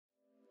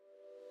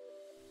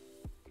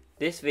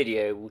This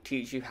video will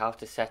teach you how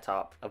to set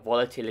up a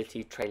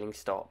volatility trailing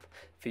stop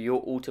for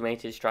your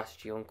automated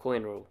strategy on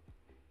Coinrule.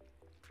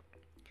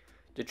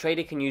 The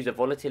trader can use a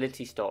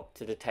volatility stop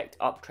to detect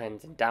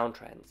uptrends and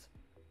downtrends.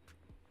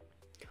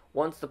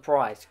 Once the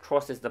price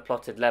crosses the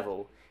plotted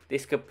level,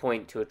 this could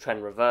point to a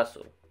trend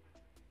reversal.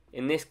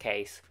 In this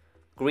case,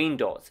 green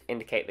dots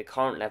indicate the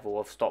current level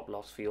of stop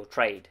loss for your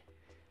trade.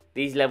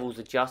 These levels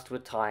adjust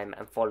with time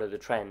and follow the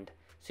trend,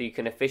 so you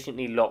can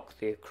efficiently lock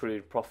the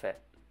accrued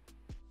profit.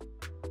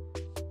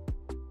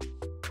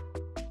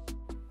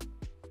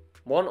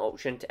 One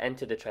option to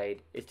enter the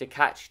trade is to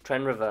catch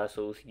trend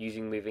reversals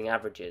using moving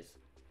averages.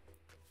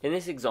 In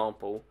this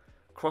example,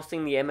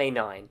 crossing the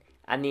MA9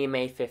 and the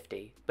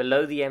MA50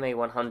 below the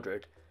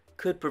MA100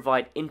 could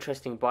provide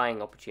interesting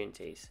buying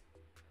opportunities.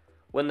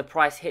 When the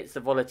price hits the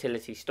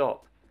volatility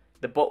stop,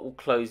 the bot will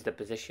close the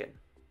position.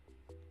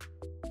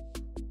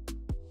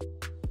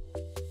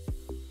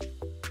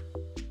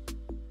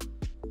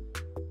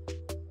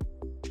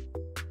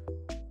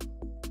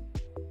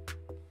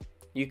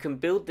 You can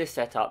build this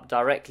setup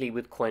directly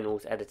with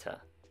Coinrule's editor.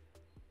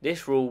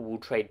 This rule will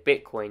trade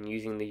Bitcoin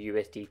using the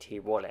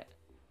USDT wallet,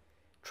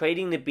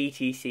 trading the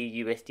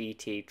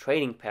BTC-USDT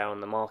trading pair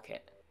on the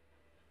market.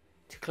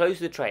 To close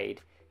the trade,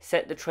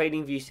 set the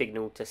TradingView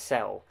signal to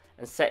sell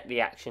and set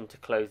the action to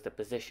close the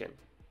position.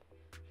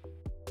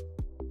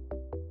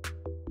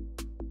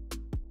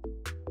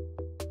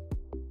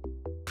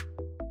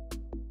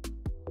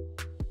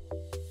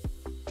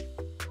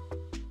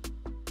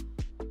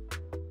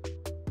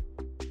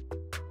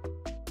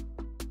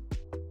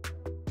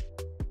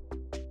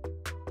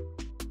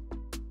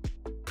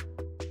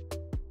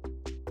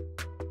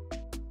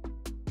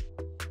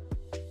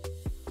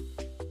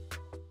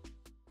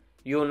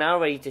 You are now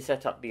ready to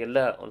set up the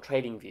alert on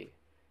TradingView.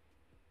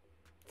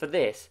 For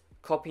this,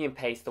 copy and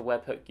paste the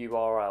webhook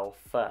URL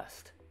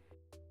first.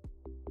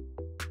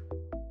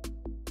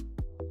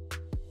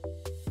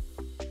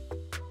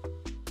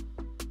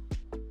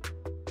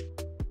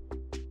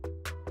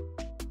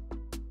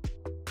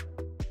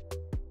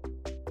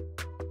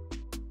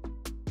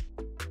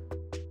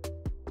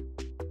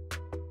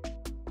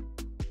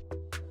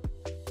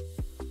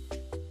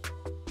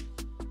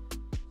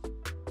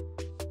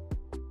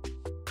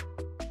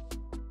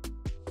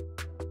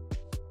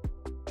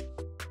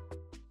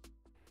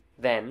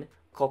 Then,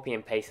 copy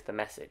and paste the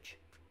message.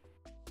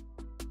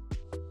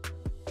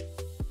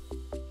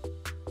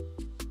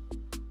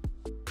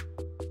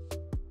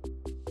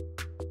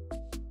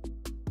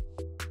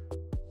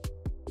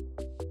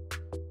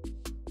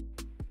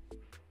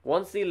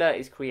 Once the alert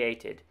is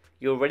created,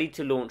 you're ready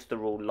to launch the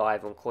rule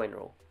live on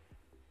Coinrule.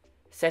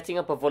 Setting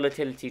up a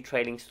volatility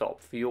trading stop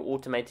for your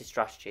automated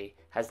strategy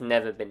has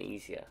never been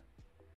easier.